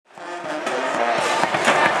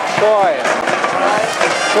Ploy.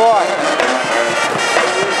 Ploy.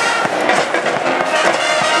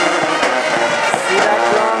 See that,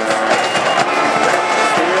 drums?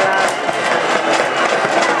 See that?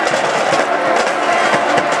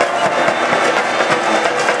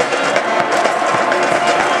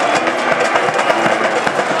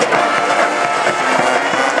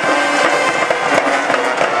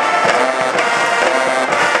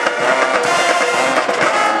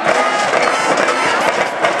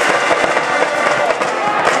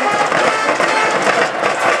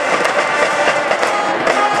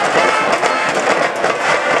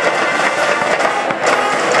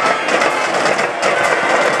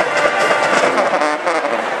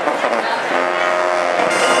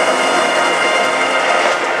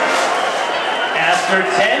 After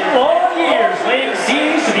 10 long years laying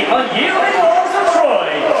siege to the unyielding walls of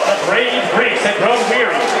Troy, the brave Greeks had grown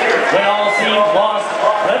weary. When all seemed lost,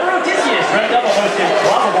 clever Odysseus dreamt up a most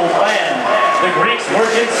improbable plan. The Greeks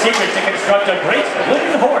worked in secret to construct a great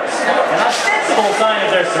wooden horse, an ostensible sign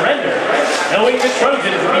of their surrender. Knowing the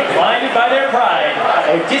Trojans would be blinded by their pride,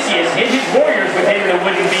 Odysseus hid his warriors within the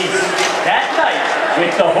wooden beast. That night,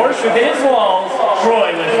 with the horse within its walls,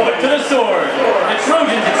 Troy was put to the sword. The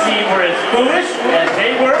Trojans, it seemed, were as foolish as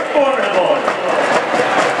they were formidable.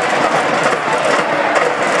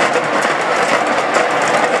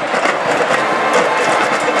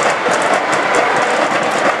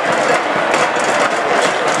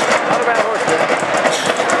 Not a bad horse, man.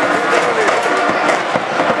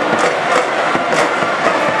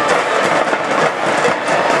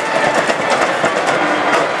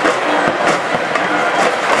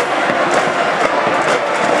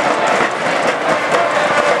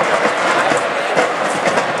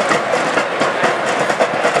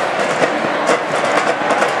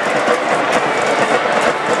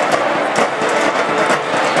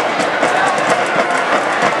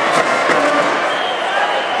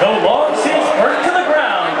 Though long since burnt to the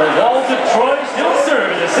ground, the walls of Troy still serve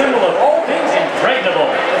as a symbol of all things impregnable.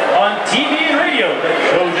 On TV and radio, the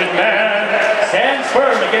Trojan man stands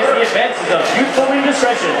firm against the advances of youthful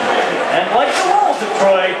indiscretion. And like the walls of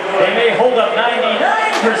Troy, they may hold up 99%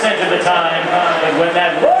 of the time, but when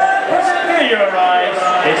that 1% failure arrives,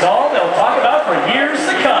 it's all they'll talk about for years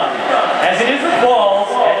to come. As it is with walls,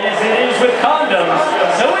 and as it is with condoms,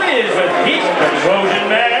 so it is with Pete, the Trojan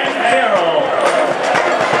man, Carol.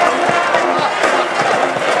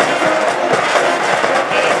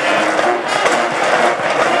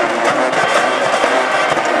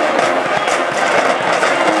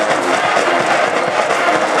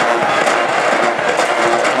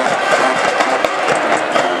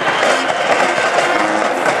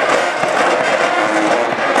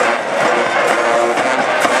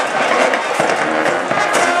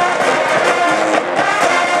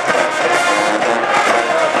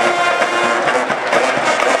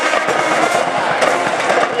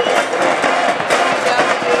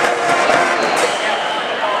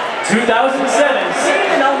 2007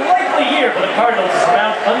 seemed an unlikely year for the Cardinals to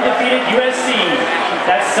surmount undefeated USC.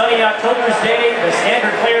 That sunny October's day, the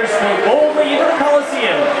Stanford players strode boldly into the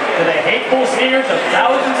Coliseum to the hateful sneers of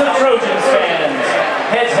thousands of Trojans fans.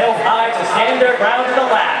 Heads held high to stand their ground to the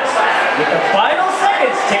last. With the final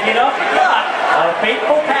seconds ticking off the clock, a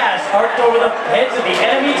fateful pass arced over the heads of the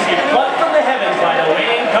enemy to be plucked from the heavens by the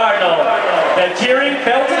winning Cardinal. The cheering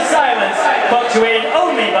fell to silence, punctuated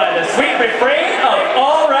only by the sweet refrain of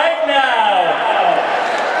 "All right now."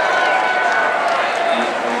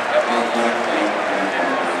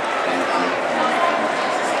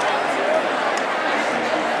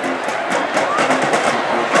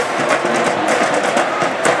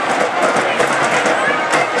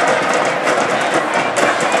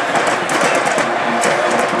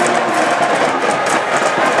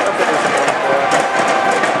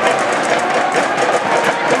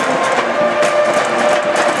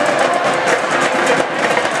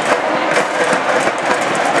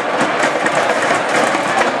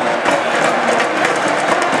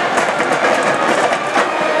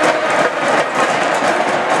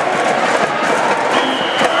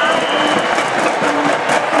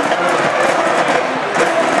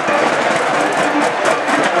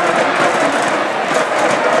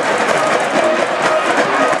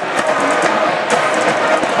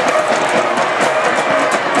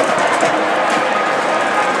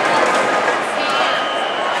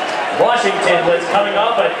 Washington was coming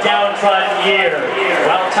off a downtrodden year.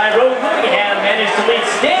 While Tyrone Willingham managed to lead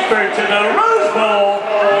Stanford to the Rose Bowl,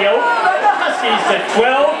 he overled the Huskies to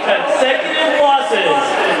 12 consecutive losses.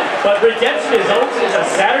 But redemption is open as a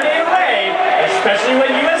Saturday away as especially when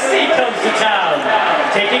USC comes to town.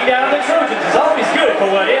 Taking down the Trojans is always good for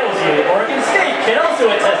what ails you. Oregon State can also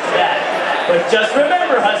attest to that. But just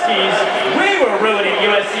remember, Huskies, we were ruining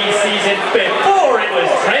USC season before it was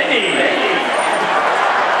trendy.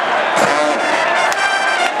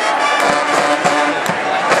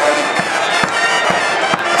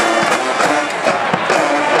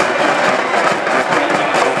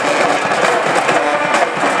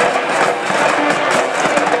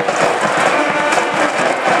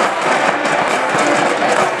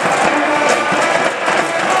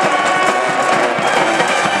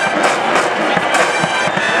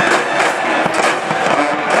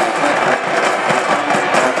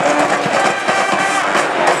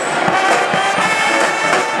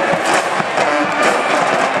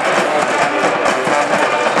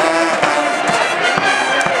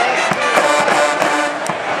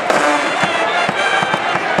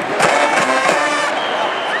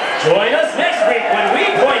 Join us next week when we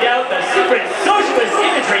point out the secret socialist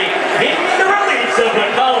imagery hidden in the reliefs of the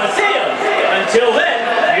Colosseum. Until then,